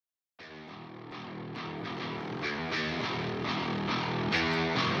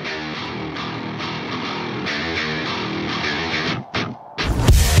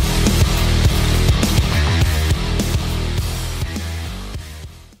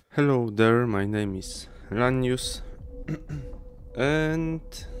Hello there, my name is Lanius and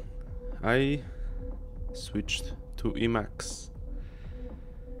I switched to Emacs.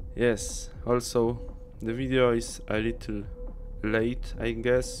 Yes, also the video is a little late, I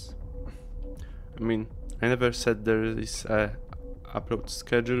guess. I mean, I never said there is a upload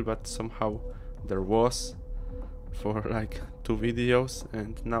schedule, but somehow there was for like 2 videos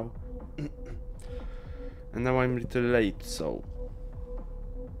and now I'm a little late, so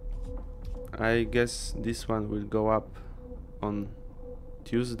I guess this one will go up on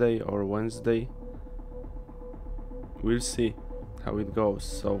Tuesday or Wednesday. We'll see how it goes.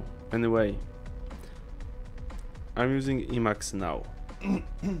 So anyway, I'm using Emacs now.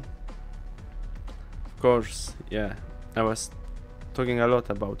 Of course, yeah, I was talking a lot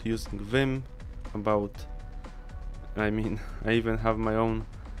about using Vim, I even have my own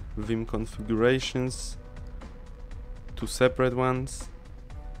Vim configurations, 2 separate ones,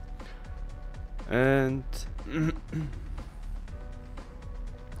 and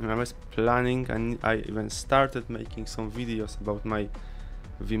I was planning, and I even started making some videos about my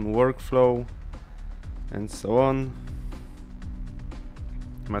Vim workflow and so on,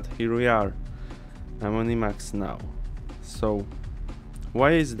 but here we are. I'm on Emacs now. So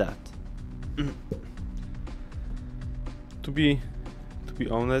why is that? To be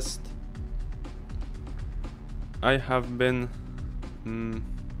honest, I have been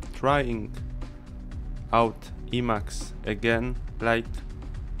trying out Emacs again, like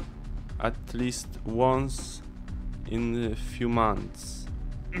at least once in a few months.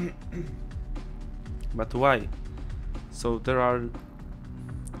 But why? So there are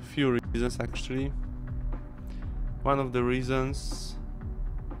a few reasons actually. One of the reasons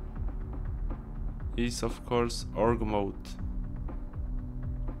is of course org mode.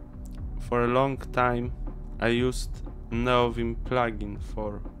 For a long time I used NeoVim plugin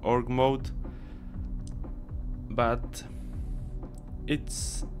for org mode, but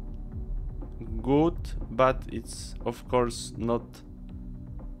it's good, but it's of course not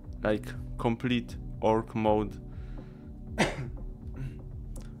like complete org mode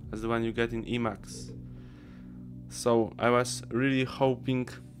as the one you get in Emacs. So I was really hoping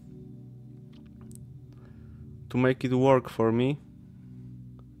to make it work for me,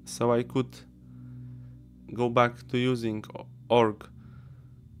 so I could go back to using org.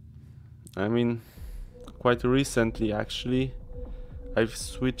 I mean, quite recently actually I've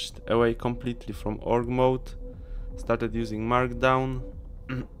switched away completely from org mode, started using Markdown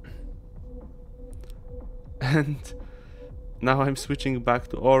and now I'm switching back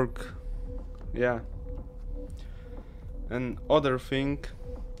to org. Yeah. And other thing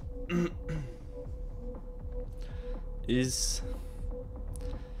is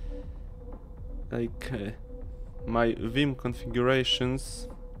like my Vim configurations,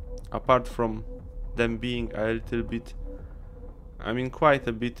 apart from them being a little bit, quite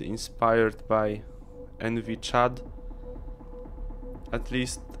a bit inspired by NVChad. At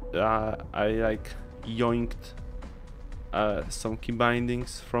least I like yoinked some key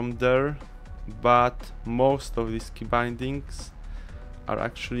bindings from there, but most of these key bindings are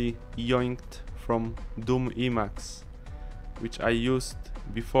actually yoinked from Doom Emacs, which I used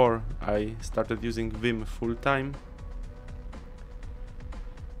before I started using Vim full time.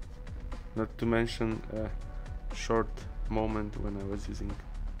 Not to mention a short moment when I was using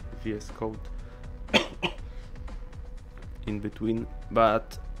VS Code in between,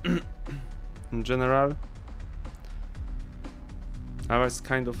 but in general I was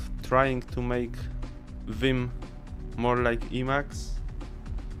kind of trying to make Vim more like Emacs,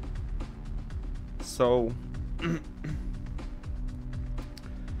 so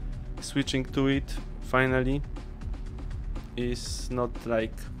switching to it finally is not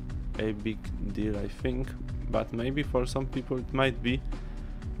like a big deal, I think, but maybe for some people it might be,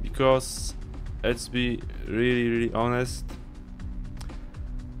 because let's be really honest,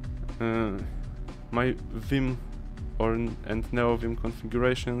 my Vim and NeoVim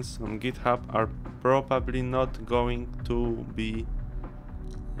configurations on GitHub are probably not going to be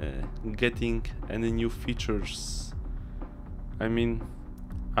getting any new features.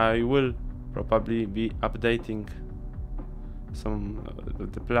 I will probably be updating some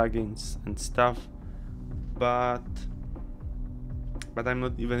of the plugins and stuff, but I'm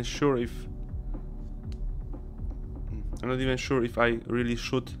not even sure if I really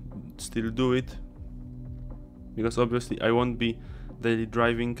should still do it, because obviously I won't be daily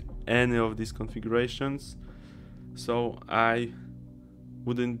driving any of these configurations, so I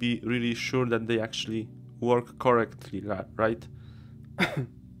wouldn't be really sure that they actually work correctly, right?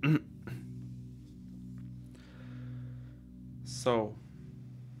 So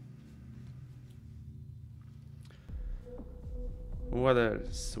What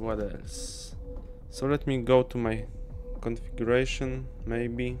else? What else? So let me go to my configuration,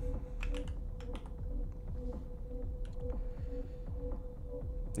 maybe.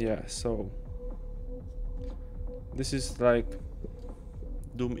 Yeah, so this is like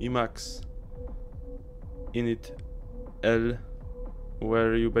Doom Emacs init L,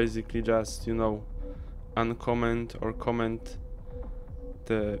 where you basically just, you know, uncomment or comment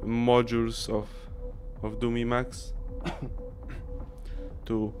the modules of Doom Emacs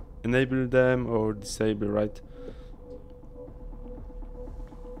to enable them or disable, right?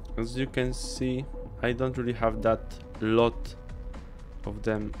 As you can see, I don't really have that lot of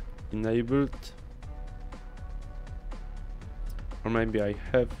them enabled, or maybe I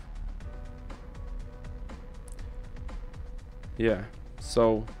have. Yeah,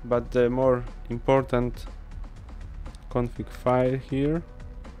 so but the more important config file here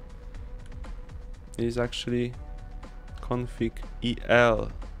is actually config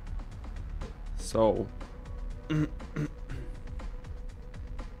el. So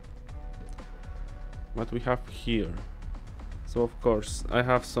what we have here, so of course I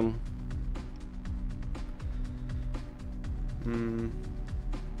have some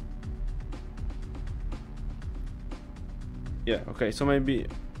yeah, okay, so maybe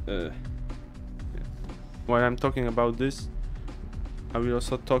while I'm talking about this, I will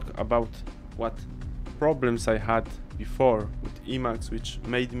also talk about what problems I had before with Emacs, which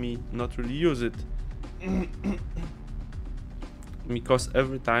made me not really use it. Because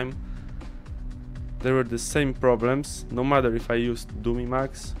every time there were the same problems, no matter if I used Doom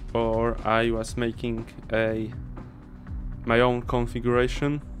Emacs or I was making my own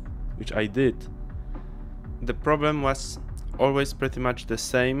configuration, which I did. The problem was always pretty much the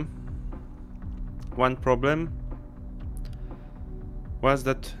same. One problem was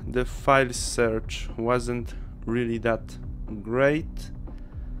that the file search wasn't really that great,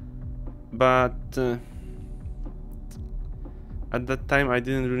 but at that time I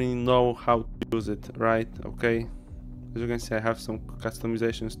didn't really know how to use it, right? Okay, as you can see, I have some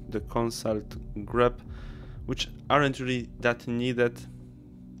customizations to the consult grep, which aren't really that needed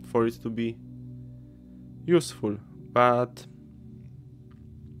for it to be useful, but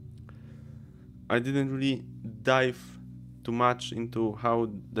I didn't really dive too much into how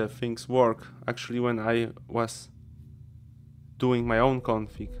the things work. Actually, when I was doing my own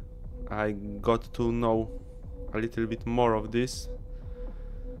config, I got to know a little bit more of this,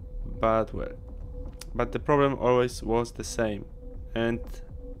 but well, but the problem always was the same, and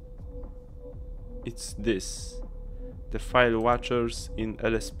it's this: the file watchers in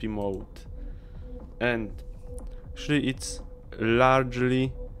LSP mode. And actually it's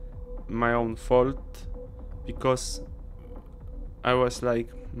largely my own fault, because I was like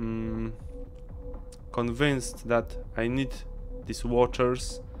convinced that I need these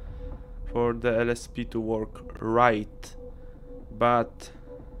watchers for the LSP to work right, but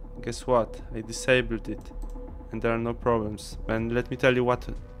guess what, I disabled it and there are no problems. And let me tell you what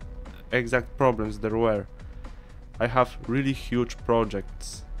exact problems there were. I have really huge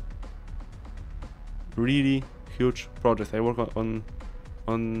projects, really huge projects. I work on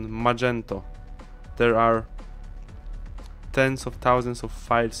Magento. There are tens of thousands of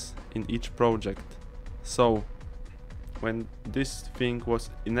files in each project. So when this thing was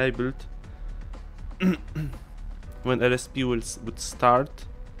enabled, when LSP would start,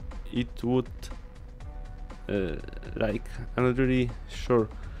 it would like, I'm not really sure,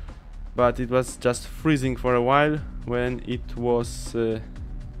 but it was just freezing for a while when it was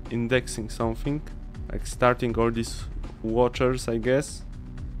indexing something, like starting all these watchers, I guess,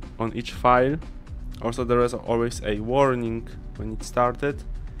 on each file. Also there was always a warning when it started,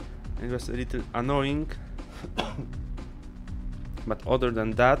 and it was a little annoying. But other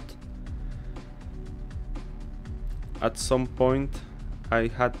than that, at some point I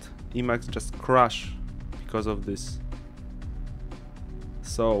had Emacs just crash because of this.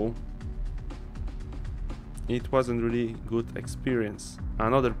 So it wasn't really good experience.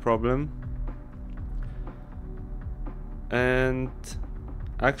 Another problem, and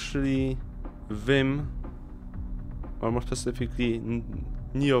actually Vim, or more specifically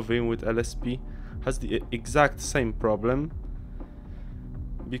NeoVim with LSP, has the exact same problem,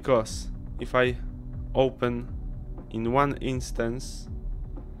 because if I open in one instance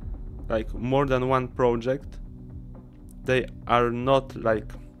like more than one project, they are not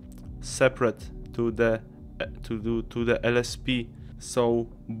like separate to the LSP, so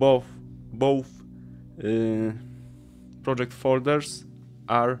both project folders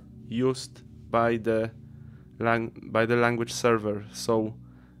are used by the language server. So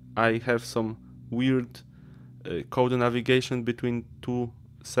I have some weird code navigation between two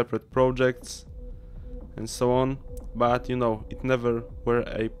separate projects and so on, but you know, it never were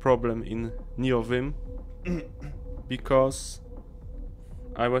a problem in NeoVim because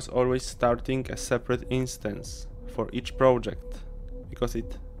I was always starting a separate instance for each project because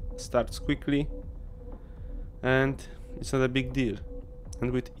it starts quickly and it's not a big deal.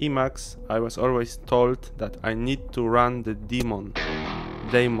 And with Emacs I was always told that I need to run the daemon.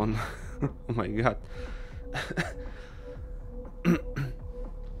 Oh my god.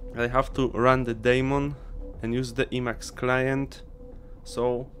 I have to run the daemon and use the Emacs client,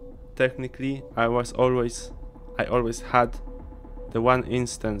 so technically I always had the one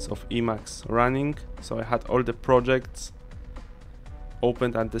instance of Emacs running, so I had all the projects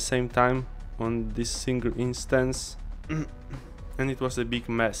opened at the same time on this single instance and it was a big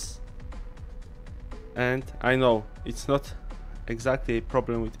mess. And I know it's not exactly a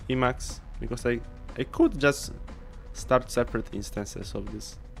problem with Emacs because I could just start separate instances of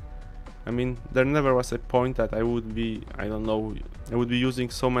this. I mean, there never was a point that I would be, I don't know, I would be using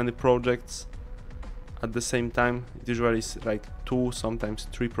so many projects at the same time. It usually is like 2, sometimes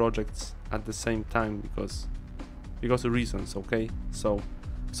 3 projects at the same time because of reasons, okay? So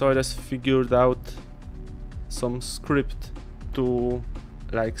I just figured out some script to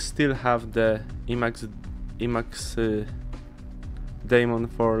like still have the Emacs daemon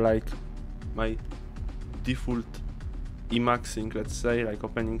for like my default Emacsing, let's say, like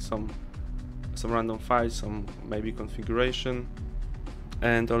opening some random files, some maybe configuration,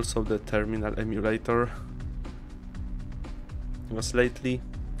 and also the terminal emulator. Because lately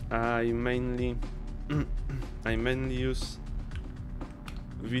I mainly use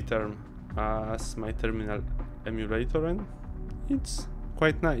vterm as my terminal emulator and it's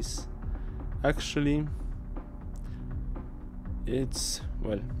quite nice. Actually, it's,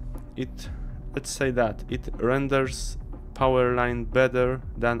 well, let's say that it renders Powerline better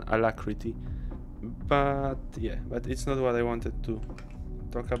than Alacrity. But yeah, but it's not what I wanted to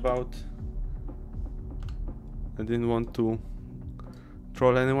talk about. I didn't want to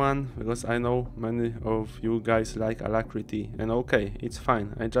troll anyone because I know many of you guys like Alacrity, and okay, it's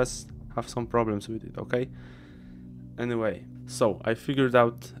fine. I just have some problems with it, okay? Anyway, so I figured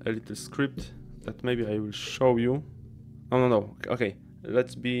out a little script that maybe I will show you. No, okay,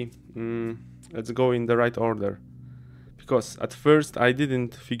 let's go in the right order. Because at first I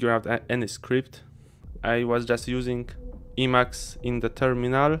didn't figure out any script. I was just using Emacs in the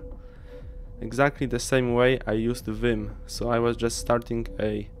terminal exactly the same way I used Vim. So I was just starting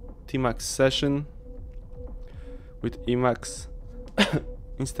a Tmax session with Emacs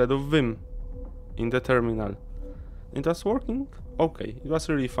instead of Vim in the terminal. It was working okay, it was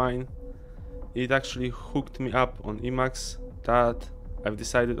really fine. It actually hooked me up on Emacs that I've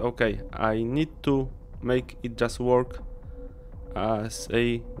decided, okay, I need to make it just work as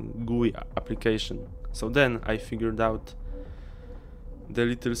a GUI application. So then I figured out the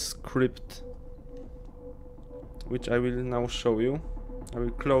little script which I will now show you. I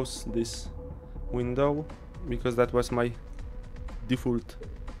will close this window because that was my default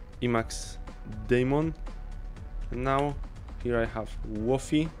Emacs daemon. And now here I have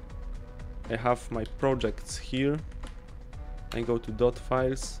Wofi. I have my projects here. I go to dot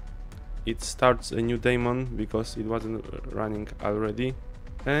files. It starts a new daemon because it wasn't running already.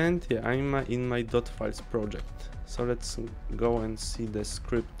 And yeah, I'm in my dot files project. So let's go and see the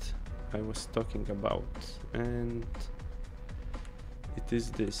script I was talking about. And it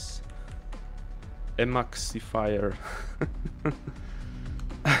is this emaxifier.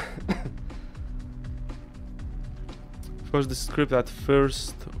 Of course, the script at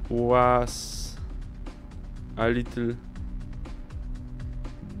first was a little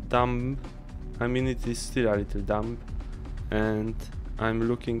dumb. I mean, it is still a little dumb, and I'm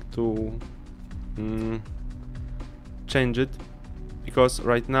looking to change it because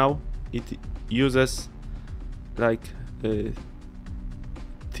right now it uses like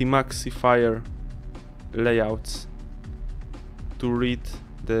Tmaxifier layouts to read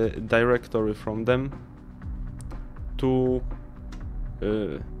the directory from them to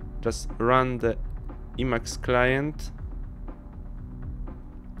just run the Emacs client.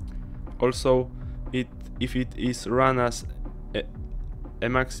 Also, if it is run as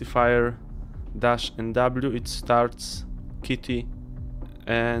emaxifier -nw, it starts Kitty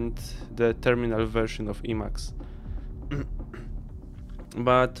and the terminal version of Emacs.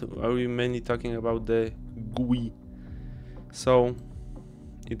 But are we mainly talking about the GUI? So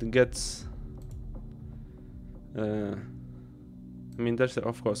it gets I mean, there's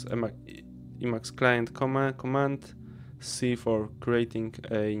of course Emacs client command, C for creating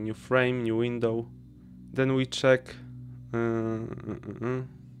a new frame, new window, Then we check the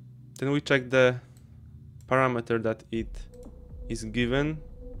parameter that it is given,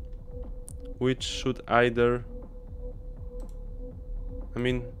 which should either, I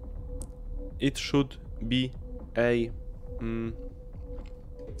mean, it should be a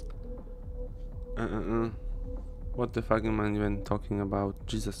what the fuck am I even talking about?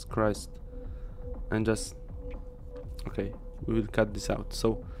 Jesus Christ. And just okay, we will cut this out.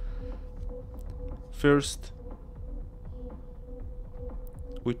 So first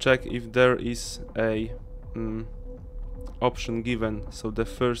we check if there is a option given, so the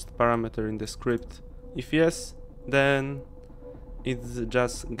first parameter in the script. If yes, then it's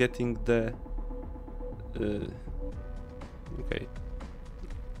just getting the okay,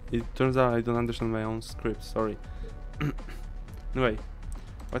 it turns out I don't understand my own script, sorry. Anyway,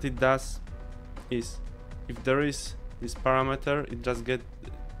 what it does is, if there is this parameter, it just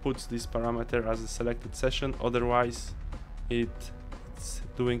puts this parameter as a selected session, otherwise it's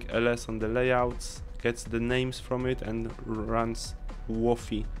doing ls on the layouts, gets the names from it and runs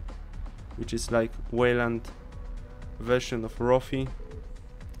Wofi, which is like Wayland version of Rofi,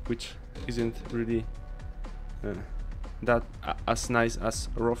 which isn't really that as nice as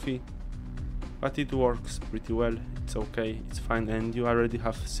Rofi, but it works pretty well. It's okay, it's fine, and you already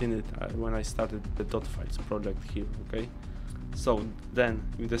have seen it when I started the .files project here. Okay, so then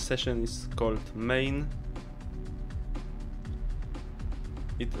if the session is called main,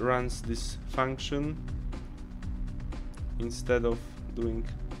 it runs this function instead of doing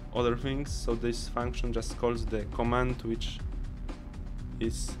other things. So this function just calls the command, which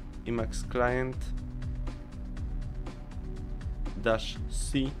is emacs client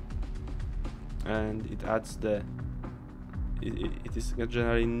 -c, and it adds the it is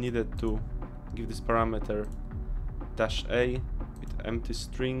generally needed to give this parameter -a with empty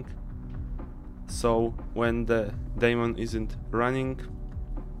string, so when the daemon isn't running,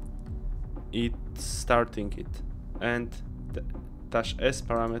 it's starting it, and the -s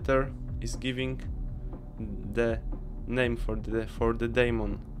parameter is giving the name for the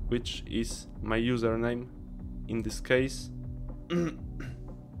daemon, which is my username in this case.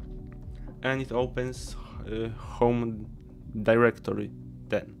 And it opens home directory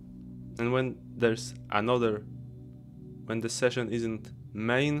then. And when there's when the session isn't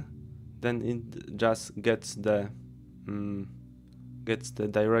main, then it just gets the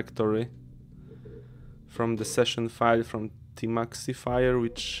directory from the session file from tmaxifier,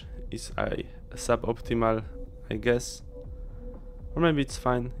 which is a suboptimal, I guess, or maybe it's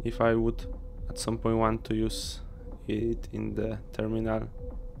fine if I would at some point want to use it in the terminal.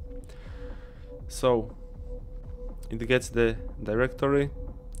 So it gets the directory,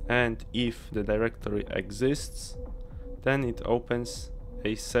 and if the directory exists, then it opens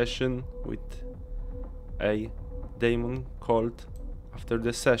a session with a daemon called after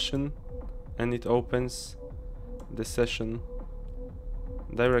the session, and it opens the session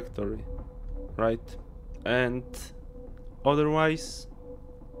directory, right? And otherwise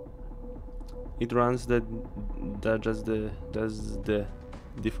it runs just the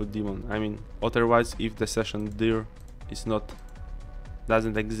default daemon. I mean, otherwise if the session dir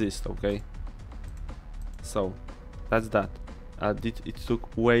doesn't exist. Okay, so that's that. It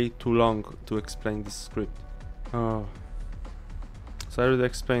took way too long to explain this script. Oh, so I already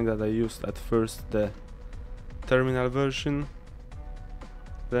explained that I used at first the terminal version,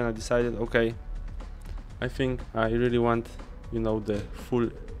 then I decided, okay, I think I really want, the full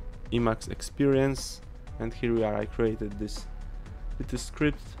Emacs experience, and here we are. I created this little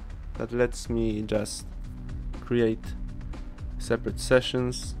script that lets me just create separate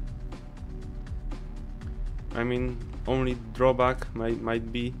sessions. I mean, only drawback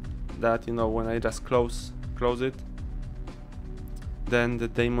might be that, when I just close it, then the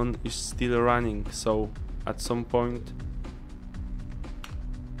daemon is still running, so at some point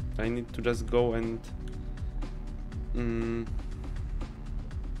I need to just go and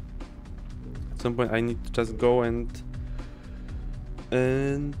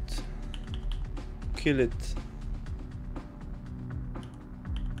kill it.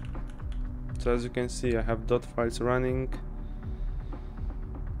 So as you can see, I have .files running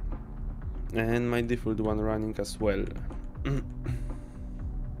and my default one running as well.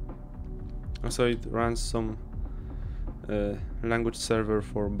 Also, it runs some language server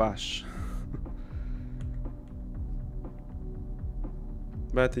for Bash.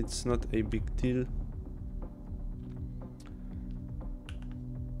 But it's not a big deal.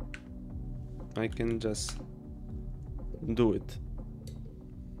 I can just do it.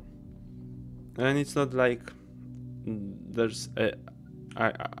 And it's not like there's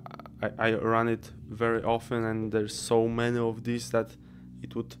I run it very often, and there's so many of these that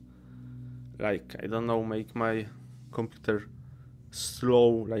it would, like, I don't know, make my computer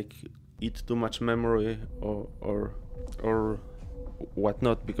slow, like eat too much memory or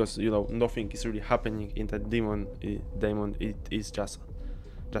whatnot, because you know nothing is really happening in that daemon. It is just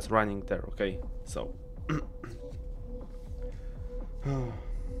running there. Okay, so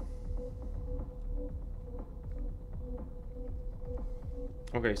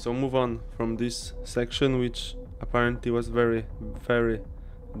okay, so move on from this section, which apparently was very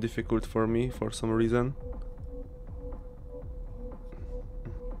difficult for me for some reason.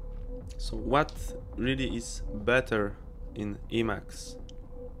 So what really is better in Emacs?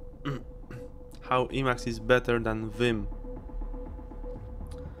 How Emacs is better than Vim?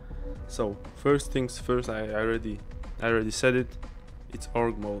 So first things first, I already said it. It's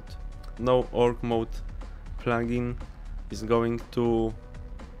org mode. No org mode plugin is going to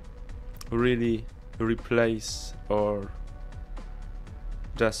really replace or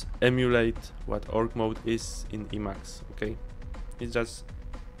just emulate what org mode is in Emacs. Okay, it's just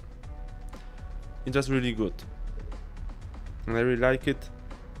really good, and I really like it,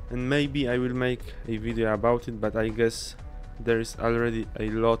 and maybe I will make a video about it, but I guess there is already a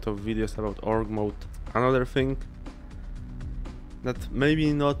lot of videos about org mode. Another thing that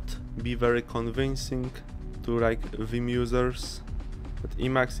maybe not be very convincing to like Vim users, but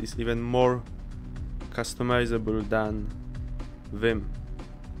Emacs is even more customizable than Vim,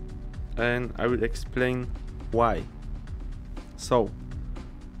 and I will explain why. So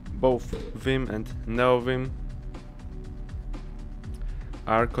both Vim and NeoVim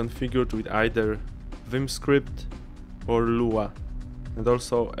are configured with either Vim script or Lua, and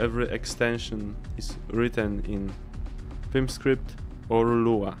also every extension is written in Vim script or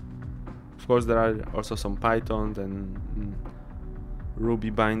Lua. Of course, there are also some Python and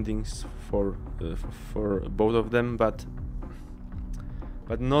Ruby bindings for both of them, but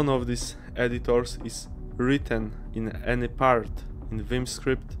none of these editors is written in any part in Vim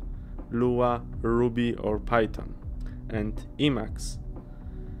script, Lua, Ruby or Python. And Emacs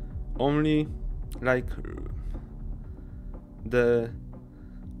only like the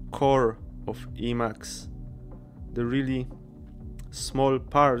core of Emacs, the really small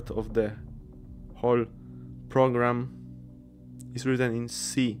part of the whole program is written in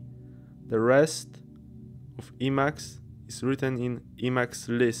C. The rest of Emacs is written in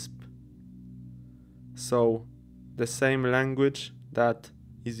emacs.lisp. So the same language that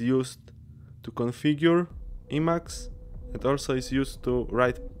is used to configure Emacs, it also is used to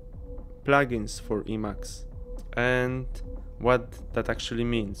write plugins for Emacs. And what that actually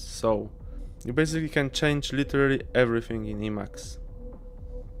means. So you basically can change literally everything in Emacs.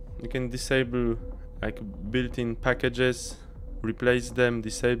 You can disable like built-in packages, replace them,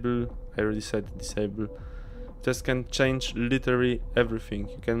 disable. I already said disable. Just can change literally everything.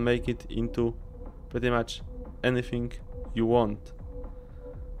 You can make it into pretty much anything you want.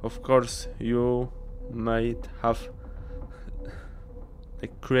 Of course, you might have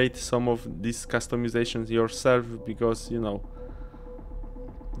like create some of these customizations yourself, because you know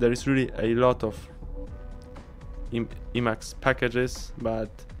there is really a lot of Emacs packages, but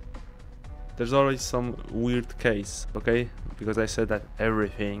there's always some weird case, okay? Because I said that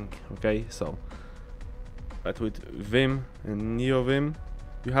everything, okay? So, but with Vim and NeoVim,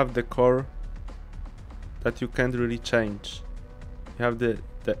 you have the core that you can't really change. You have the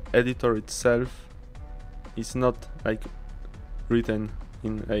editor itself is not like written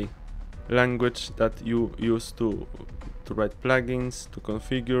in a language that you use to write plugins, to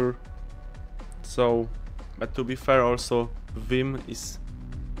configure. So, but to be fair, also Vim is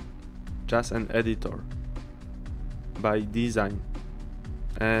just an editor by design,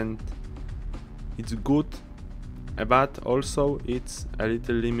 and it's good, but also it's a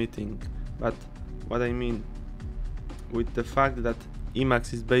little limiting. But what I mean with the fact that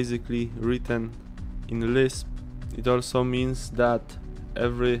Emacs is basically written in Lisp, it also means that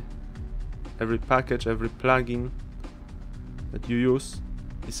every package, every plugin that you use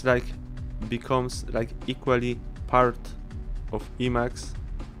is like becomes like equally part of Emacs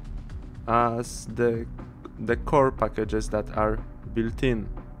as the core packages that are built in,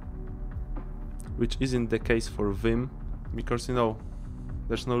 which isn't the case for Vim, because you know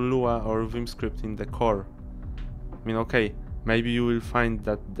there's no Lua or Vim script in the core. I mean, okay, maybe you will find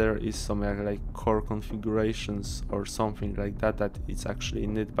that there is some like core configurations or something like that that it's actually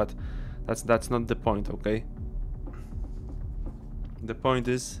in it, but that's not the point, okay? The point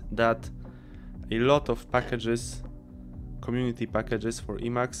is that a lot of packages, community packages for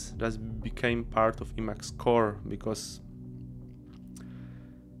Emacs, just became part of Emacs core, because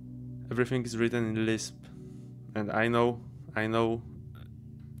everything is written in Lisp, and I know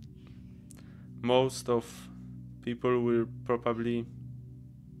most of people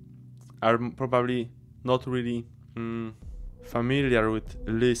are probably not really familiar with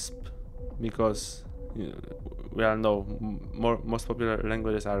Lisp, because we all know most popular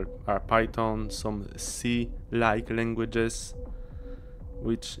languages are Python, some C-like languages,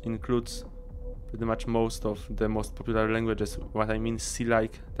 which includes pretty much most of the most popular languages. What I mean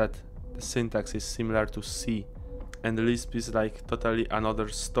C-like, that the syntax is similar to C, and Lisp is like totally another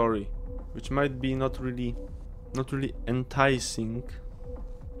story, which might be not really enticing,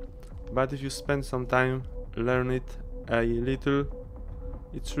 but if you spend some time learn it a little,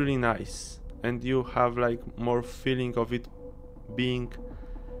 it's really nice, and you have like more feeling of it being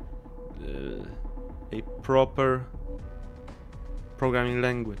a proper programming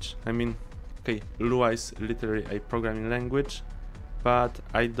language. I mean, okay, Lua is literally a programming language, but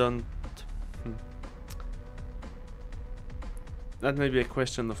I don't... That may be a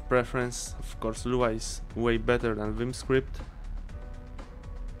question of preference. Of course, Lua is way better than Vim script,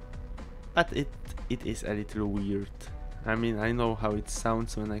 but it is a little weird. I mean, I know how it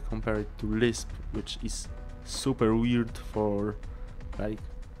sounds when I compare it to Lisp, which is super weird for like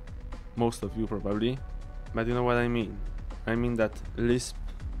most of you probably, but you know what I mean. I mean that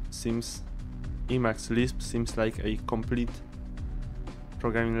emacs.lisp seems like a complete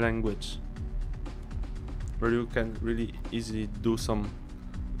programming language where you can really easily do some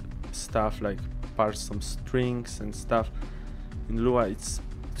stuff like parse some strings and stuff. In Lua it's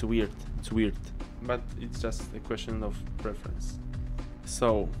weird, but it's just a question of preference.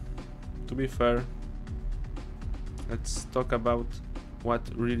 So, to be fair, let's talk about what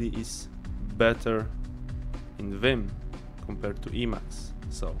really is better in Vim compared to Emacs.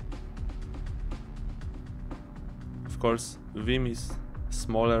 So, of course, Vim is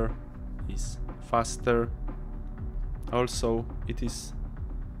smaller, is faster. Also, it is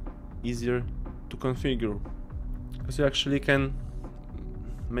easier to configure, because you actually can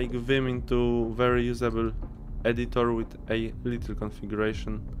make Vim into very usable editor with a little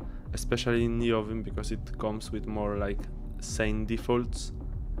configuration, especially in NeoVim, because it comes with more like sane defaults.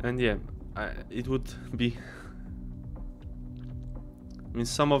 And yeah, it would be... I mean,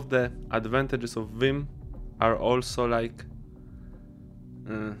 some of the advantages of Vim are also like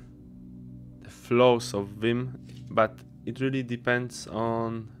the flaws of Vim, but it really depends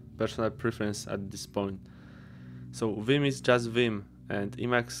on personal preference at this point. So Vim is just Vim, and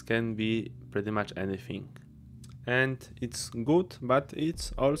Emacs can be pretty much anything. And it's good, but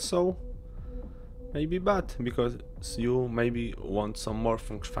it's also maybe bad, because you maybe want some more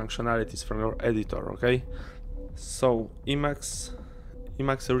functionalities from your editor, okay? So Emacs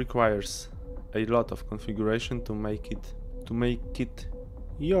requires a lot of configuration to make it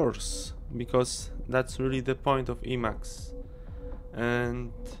yours, because that's really the point of Emacs.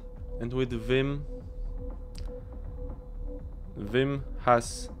 And with Vim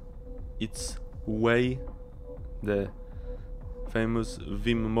has its way, the famous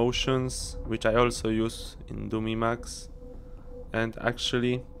Vim motions, which I also use in Doom Emacs, and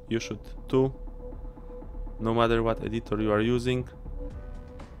actually you should too, no matter what editor you are using.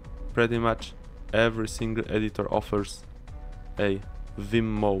 Pretty much every single editor offers a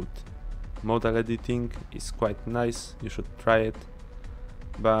Vim mode. Modal editing is quite nice, you should try it,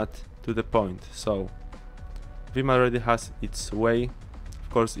 but to the point. So Vim already has its way. Of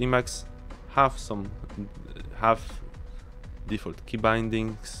course, Emacs have default key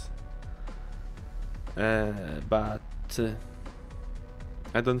bindings, but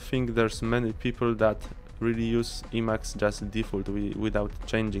I don't think there's many people that really use Emacs just default without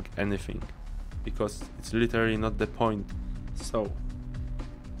changing anything, because it's literally not the point. So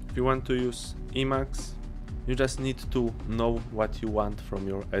if you want to use Emacs, you just need to know what you want from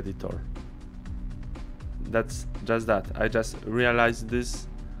your editor. That's just that. I just realized this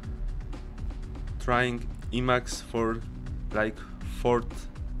trying Emacs for like 4th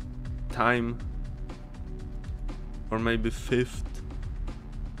time, or maybe 5th.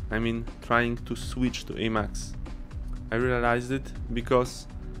 I mean, trying to switch to Emacs. I realized it because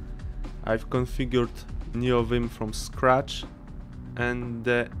I've configured NeoVim from scratch, and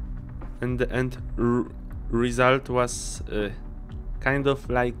the end result was kind of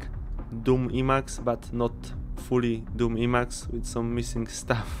like Doom Emacs, but not fully Doom Emacs, with some missing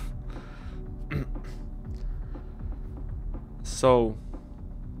stuff. So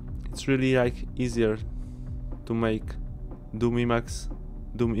it's really like easier to make Doom Emacs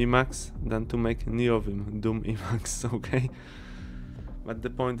than to make NeoVim Doom Emacs, okay? But the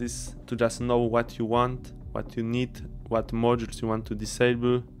point is to just know what you want, what you need, what modules you want to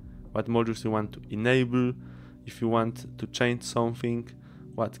disable, what modules you want to enable, if you want to change something,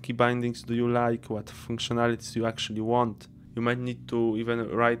 what key bindings do you like, what functionalities you actually want. You might need to even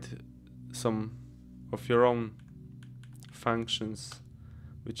write some of your own functions,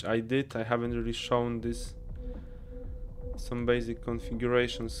 which I did. I haven't really shown this. Some basic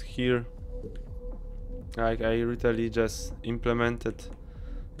configurations here. Like I literally just implemented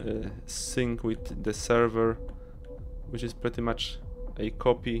sync with the server, which is pretty much a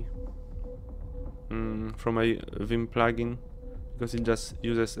copy from a Vim plugin, because it just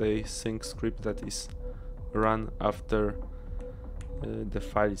uses a sync script that is run after the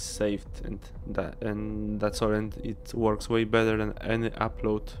file is saved, and that's all, and it works way better than any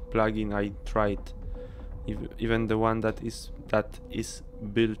upload plugin I tried, even the one that is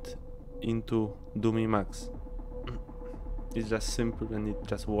built into Doom Emacs. It's just simple and it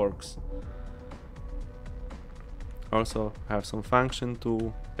just works. Also I have some function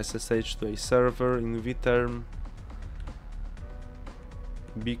to SSH to a server in vterm,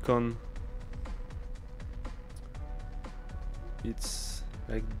 beacon. It's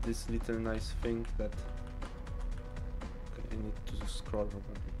like this little nice thing that, okay, I need to scroll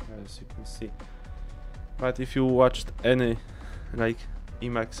probably, as you can see. But if you watched any like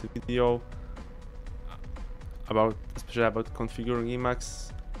Emacs video about, especially about configuring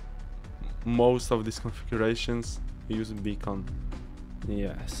Emacs, most of these configurations use beacon.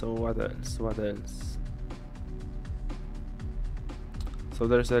 Yeah, so what else? So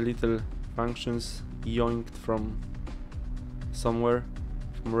there's a little functions yoinked from somewhere,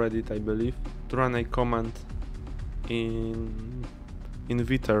 from Reddit I believe, to run a command in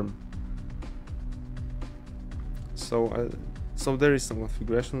vterm. So there is some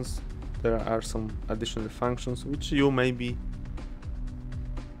configurations, there are some additional functions which you maybe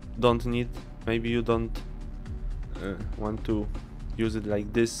don't need, maybe you don't want to use it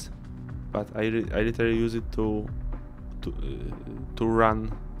like this, but I literally use it to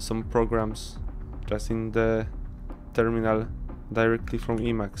run some programs just in the terminal directly from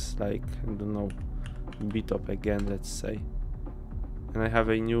Emacs, like, I don't know, btop again, let's say, and I have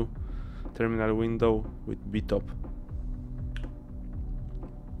a new terminal window with btop.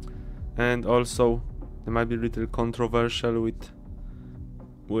 And also there might be a little controversial with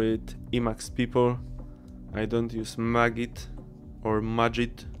Emacs people, I don't use magit or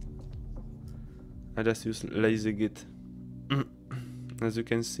magit, I just use lazygit. As you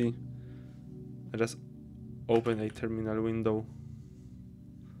can see, I just open a terminal window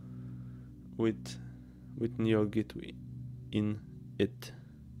with neogit in it.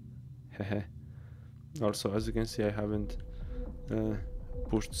 Also, as you can see, I haven't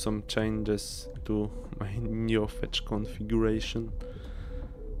pushed some changes to my neofetch configuration,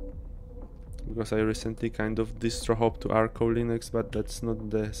 because I recently kind of distro hopped to Arco Linux, but that's not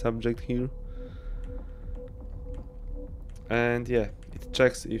the subject here. And yeah, it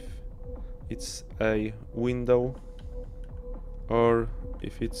checks if it's a window or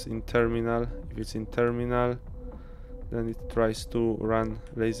if it's in terminal. If it's in terminal, then it tries to run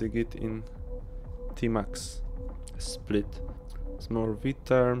lazygit in tmax split. It's more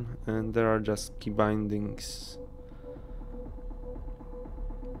vterm, and there are just key bindings.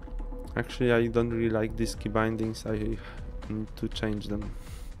 Actually, I don't really like these key bindings, I need to change them.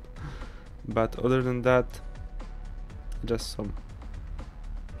 But other than that, just some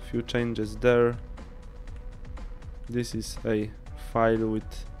few changes there. This is a file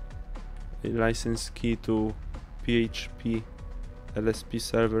with a license key to PHP LSP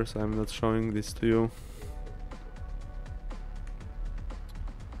server, so I'm not showing this to you.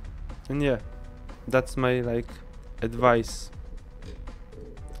 And yeah, that's my like advice.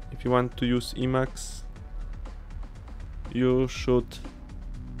 If you want to use Emacs, you should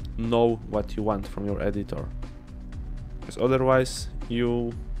know what you want from your editor, because otherwise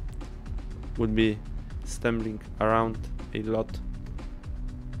you would be stumbling around a lot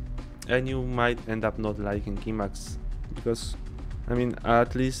and you might end up not liking Emacs, because I mean,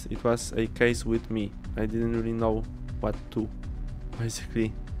 at least it was a case with me. I didn't really know what to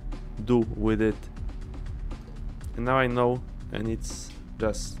basically do with it, and now I know, and it's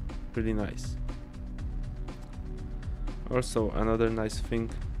just really nice. Also, another nice thing,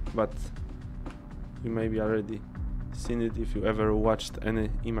 but you maybe already seen it if you ever watched any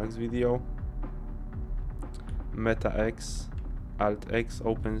Emacs video, Meta X, Alt X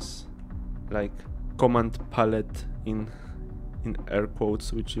opens like command palette in air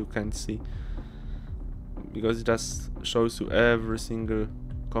quotes, which you can't see, because it just shows you every single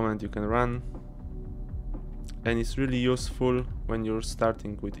command you can run, and it's really useful when you're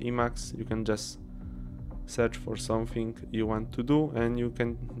starting with Emacs. You can just search for something you want to do, and you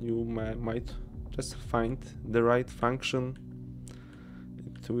might just find the right function.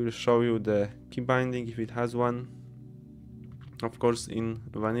 It will show you the key binding if it has one. Of course, in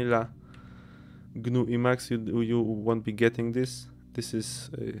vanilla GNU Emacs you won't be getting this. This is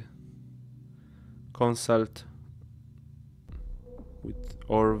consult with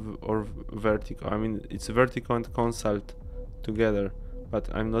or vertical. I mean, it's vertical and consult together, but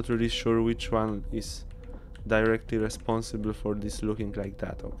I'm not really sure which one is directly responsible for this looking like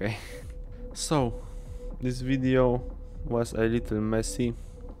that. Okay. So this video was a little messy.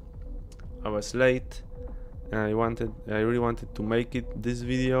 I was late and I really wanted to make it this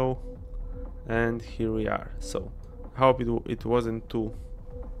video, and here we are. So I hope it wasn't too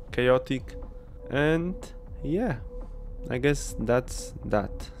chaotic, and yeah, I guess that's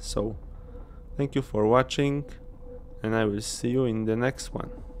that. So thank you for watching, and I will see you in the next one.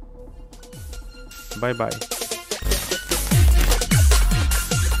 Bye bye.